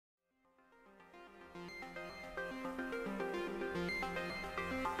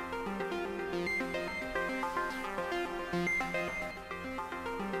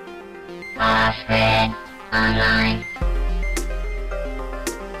Offgridonline.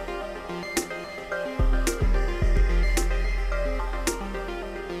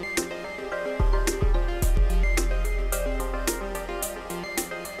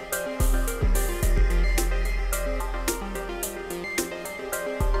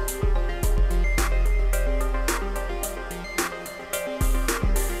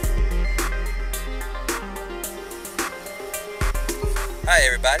 Hi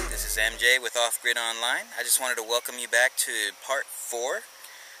everybody, this is MJ with Offgridonline. I just wanted to welcome you back to part 4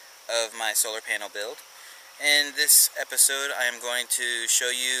 of my solar panel build. In this episode I am going to show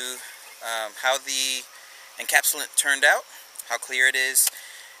you how the encapsulant turned out, how clear it is,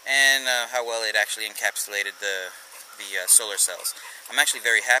 and how well it actually encapsulated the solar cells. I'm actually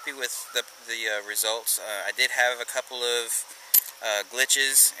very happy with the results. I did have a couple of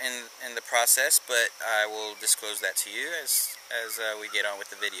glitches in the process, but I will disclose that to you as we get on with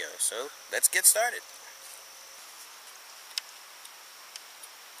the video. So let's get started.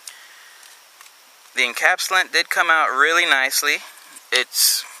 The encapsulant did come out really nicely.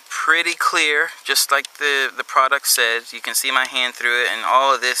 It's pretty clear, just like the product says. You can see my hand through it, and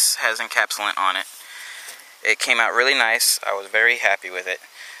all of this has encapsulant on it. It came out really nice. I was very happy with it.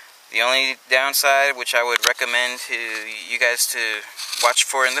 The only downside, which I would recommend to you guys to watch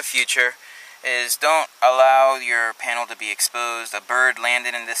for in the future, is don't allow your panel to be exposed. A bird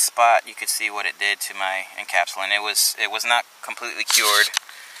landed in this spot. You could see what it did to my encapsulant. It was not completely cured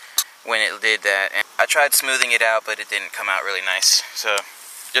when it did that. And I tried smoothing it out, but it didn't come out really nice. So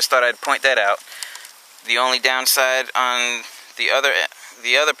just thought I'd point that out. The only downside on the other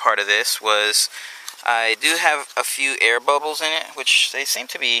part of this was I do have a few air bubbles in it, which they seem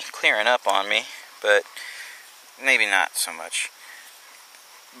to be clearing up on me, but maybe not so much.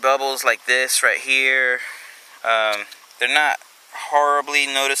 Bubbles like this right here, they're not horribly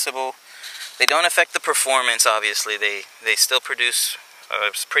noticeable. They don't affect the performance, obviously. They still produce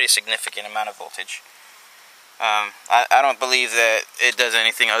a pretty significant amount of voltage. I don't believe that it does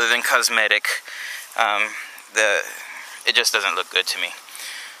anything other than cosmetic. It just doesn't look good to me.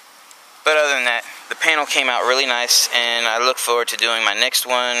 But other than that, the panel came out really nice, and I look forward to doing my next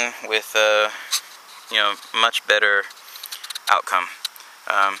one with much better outcome.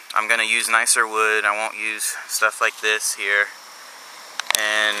 I'm going to use nicer wood. I won't use stuff like this here,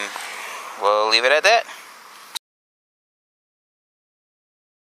 and we'll leave it at that.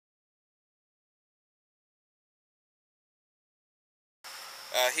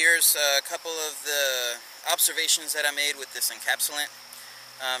 Here's a couple of the observations that I made with this encapsulant.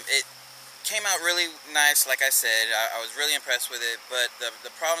 It came out really nice, like I said. I was really impressed with it, but the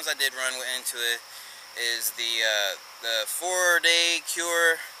problems I did run into it is the 4-day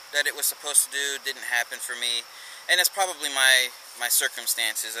cure that it was supposed to do didn't happen for me, and it's probably my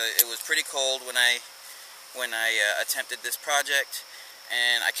circumstances. It was pretty cold when I attempted this project,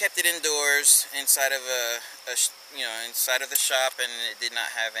 and I kept it indoors inside of inside of the shop, and it did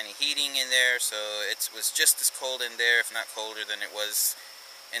not have any heating in there, so it was just as cold in there, if not colder, than it was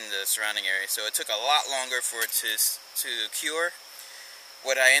in the surrounding area. So it took a lot longer for it to cure.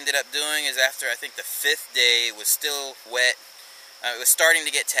 What I ended up doing is, after I think the 5th day, it was still wet. It was starting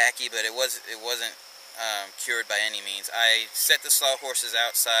to get tacky, but it wasn't cured by any means. I set the sawhorses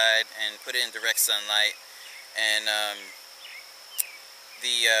outside and put it in direct sunlight, and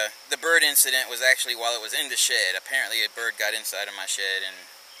the bird incident was actually while it was in the shed. Apparently a bird got inside of my shed and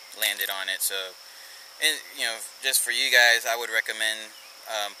landed on it. So, just for you guys, I would recommend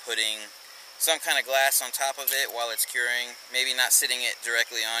putting some kind of glass on top of it while it's curing. Maybe not sitting it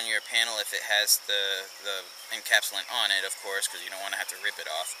directly on your panel if it has the encapsulant on it, of course, because you don't want to have to rip it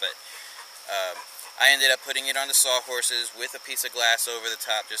off. But I ended up putting it on the sawhorses with a piece of glass over the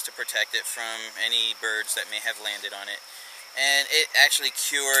top, just to protect it from any birds that may have landed on it. And it actually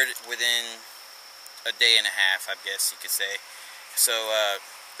cured within a day and a half, I guess you could say. So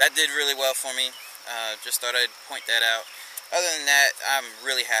that did really well for me. Just thought I'd point that out. Other than that, I'm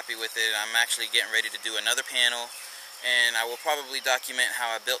really happy with it. I'm actually getting ready to do another panel, and I will probably document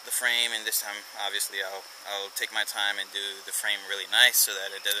how I built the frame, and this time obviously I'll take my time and do the frame really nice so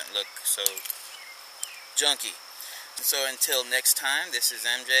that it doesn't look so junky. And so until next time, this is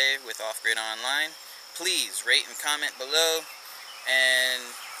MJ with Offgridonline. Please rate and comment below, and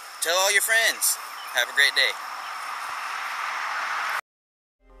tell all your friends. Have a great day.